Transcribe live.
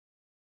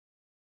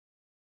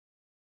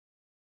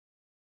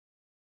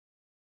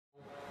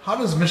how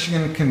does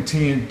Michigan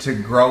continue to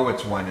grow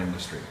its wine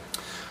industry?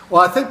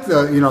 Well, I think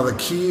the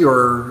key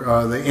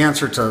or the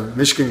answer to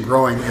Michigan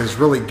growing is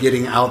really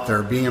getting out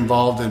there, being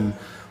involved in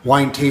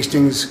wine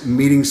tastings,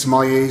 meeting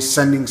sommeliers,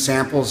 sending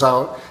samples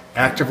out,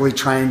 actively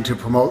trying to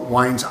promote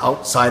wines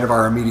outside of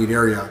our immediate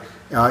area.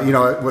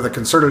 With a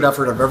concerted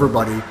effort of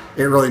everybody,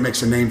 it really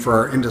makes a name for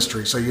our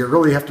industry. So you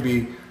really have to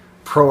be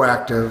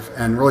proactive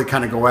and really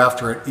kind of go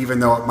after it, even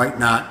though it might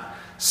not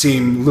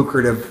seem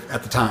lucrative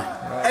at the time.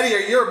 Eddie, are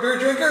you a beer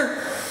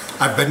drinker?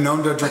 I've been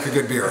known to drink a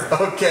good beer.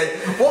 Okay.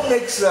 What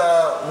makes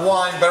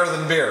wine better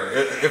than beer,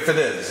 if it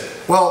is?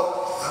 Well,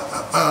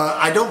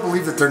 I don't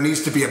believe that there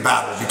needs to be a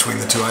battle between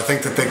the two. I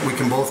think that we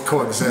can both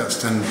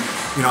coexist. And,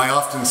 I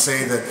often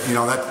say that,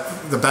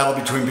 that the battle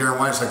between beer and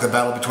wine is like the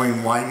battle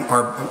between wine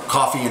or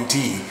coffee and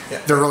tea.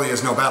 Yeah. There really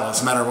is no battle.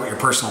 It's a matter of what your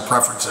personal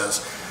preference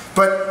is.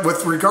 But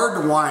with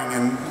regard to wine,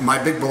 and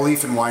my big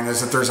belief in wine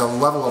is that there's a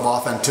level of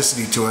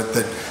authenticity to it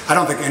that I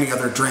don't think any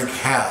other drink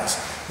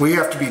has. We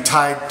have to be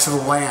tied to the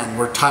land.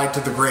 We're tied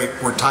to the grape.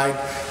 We're tied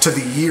to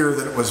the year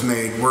that it was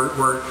made.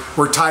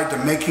 We're tied to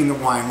making the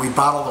wine. We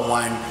bottle the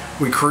wine.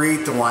 We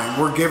create the wine.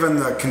 We're given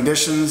the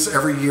conditions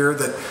every year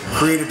that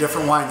create a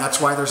different wine.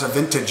 That's why there's a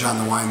vintage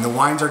on the wine. The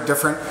wines are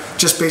different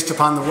just based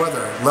upon the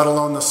weather, let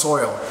alone the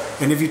soil.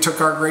 And if you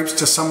took our grapes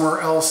to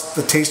somewhere else,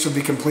 the taste would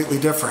be completely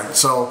different.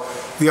 So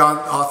the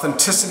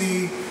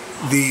authenticity,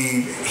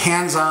 the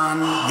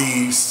hands-on,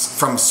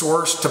 from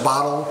source to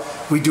bottle,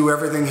 we do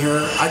everything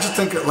here. I just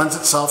think it lends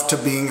itself to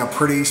being a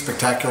pretty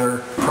spectacular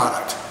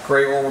product.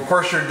 Great. Well, of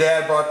course, your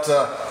dad brought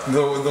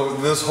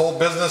this whole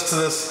business to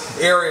this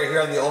area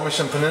here on the Old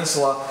Michigan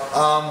Peninsula.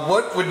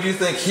 What would you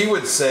think he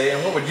would say,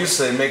 and what would you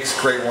say makes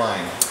great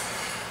wine?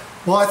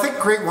 Well, I think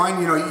great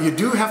wine, you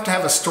do have to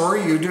have a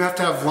story. You do have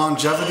to have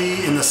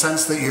longevity in the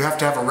sense that you have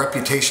to have a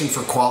reputation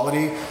for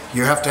quality.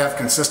 You have to have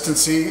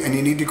consistency, and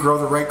you need to grow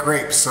the right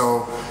grapes.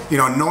 So,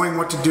 knowing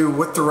what to do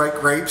with the right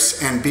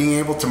grapes and being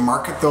able to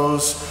market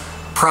those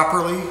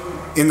properly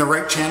in the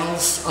right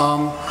channels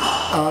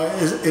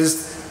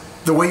is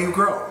the way you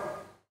grow.